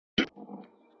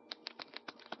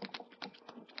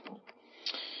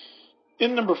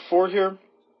In number 4 here,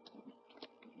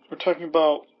 we're talking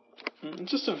about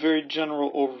just a very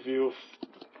general overview of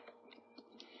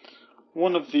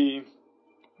one of the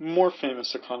more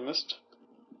famous economists,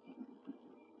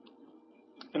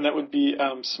 and that would be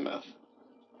Adam Smith.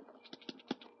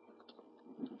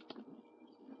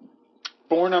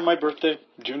 Born on my birthday,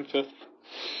 June 5th,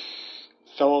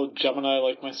 fellow Gemini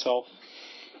like myself.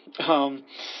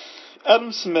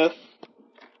 Adam Smith,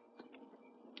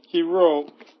 he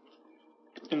wrote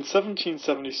in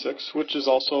 1776, which is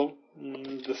also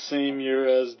the same year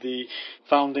as the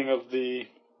founding of the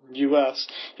U.S.,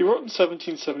 he wrote in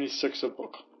 1776 a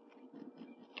book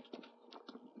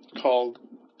called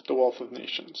The Wealth of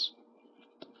Nations.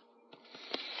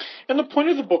 And the point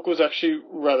of the book was actually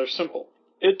rather simple.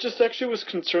 It just actually was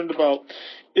concerned about,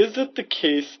 why is it the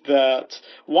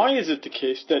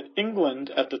case that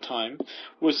England at the time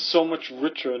was so much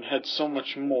richer and had so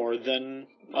much more than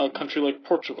a country like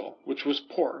Portugal, which was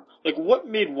poor? Like, what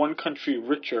made one country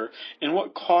richer and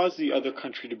what caused the other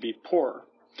country to be poorer?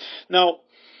 Now,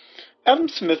 Adam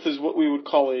Smith is what we would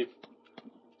call a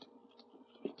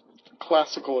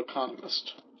classical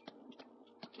economist.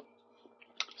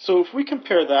 So if we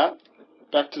compare that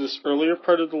back to this earlier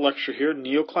part of the lecture here,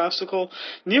 neoclassical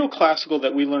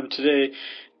that we learned today,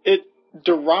 it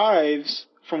derives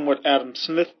from what Adam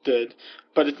Smith did,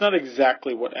 but it's not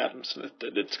exactly what Adam Smith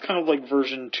did. It's kind of like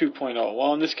version 2.0.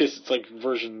 Well, in this case, it's like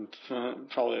version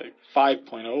probably like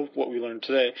 5.0, what we learned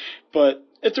today, but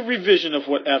it's a revision of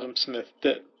what Adam Smith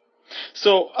did.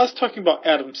 So us talking about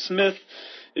Adam Smith,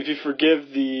 if you forgive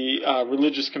the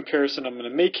religious comparison I'm going to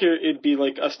make here, it'd be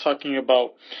like us talking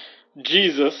about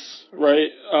Jesus,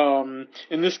 right?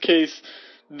 In this case,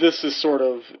 this is sort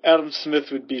of, Adam Smith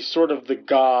would be sort of the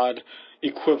God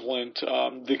equivalent,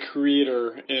 the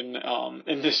creator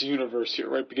in this universe here,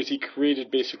 right? Because he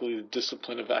created basically the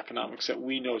discipline of economics that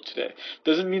we know today.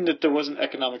 Doesn't mean that there wasn't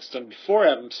economics done before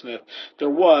Adam Smith. There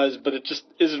was, but it just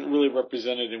isn't really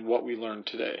represented in what we learn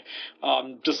today.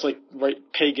 Just like, right,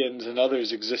 pagans and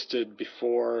others existed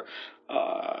before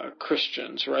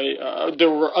Christians, right?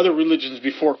 There were other religions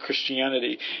before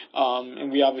Christianity,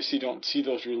 and we obviously don't see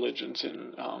those religions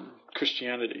in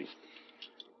Christianity.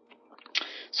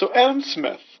 So Adam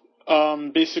Smith,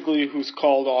 basically who's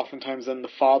called oftentimes then the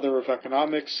father of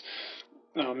economics,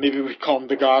 maybe we'd call him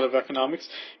the god of economics,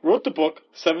 wrote the book,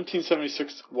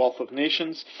 1776, Wealth of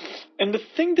Nations, and the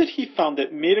thing that he found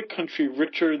that made a country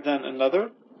richer than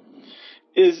another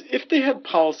is if they had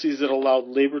policies that allowed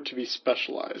labor to be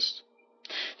specialized.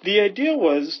 The idea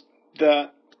was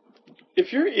that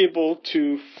if you're able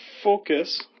to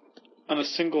focus on a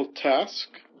single task,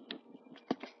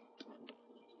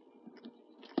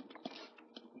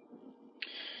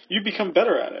 you become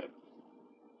better at it.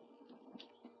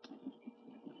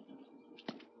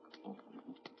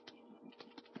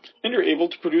 And you're able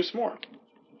to produce more.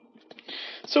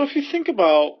 So if you think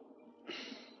about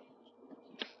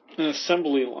an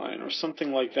assembly line or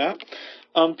something like that,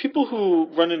 people who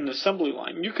run an assembly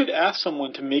line, you could ask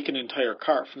someone to make an entire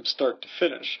car from start to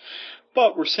finish.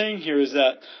 But what we're saying here is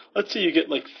that, let's say you get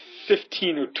like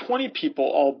 15 or 20 people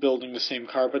all building the same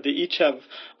car, but they each have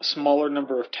a smaller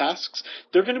number of tasks.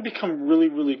 They're going to become really,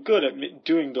 really good at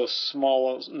doing those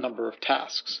small number of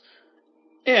tasks.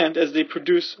 And as they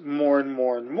produce more and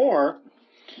more and more,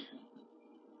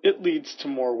 it leads to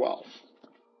more wealth.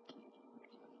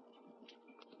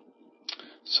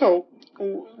 So,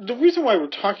 the reason why we're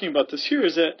talking about this here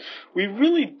is that we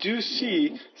really do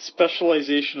see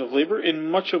specialization of labor in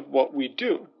much of what we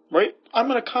do, right? I'm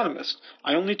an economist.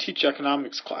 I only teach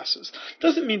economics classes.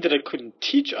 Doesn't mean that I couldn't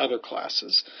teach other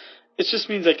classes. It just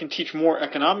means I can teach more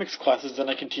economics classes than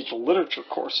I can teach literature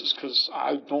courses, because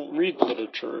I don't read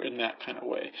literature in that kind of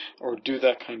way or do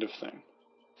that kind of thing.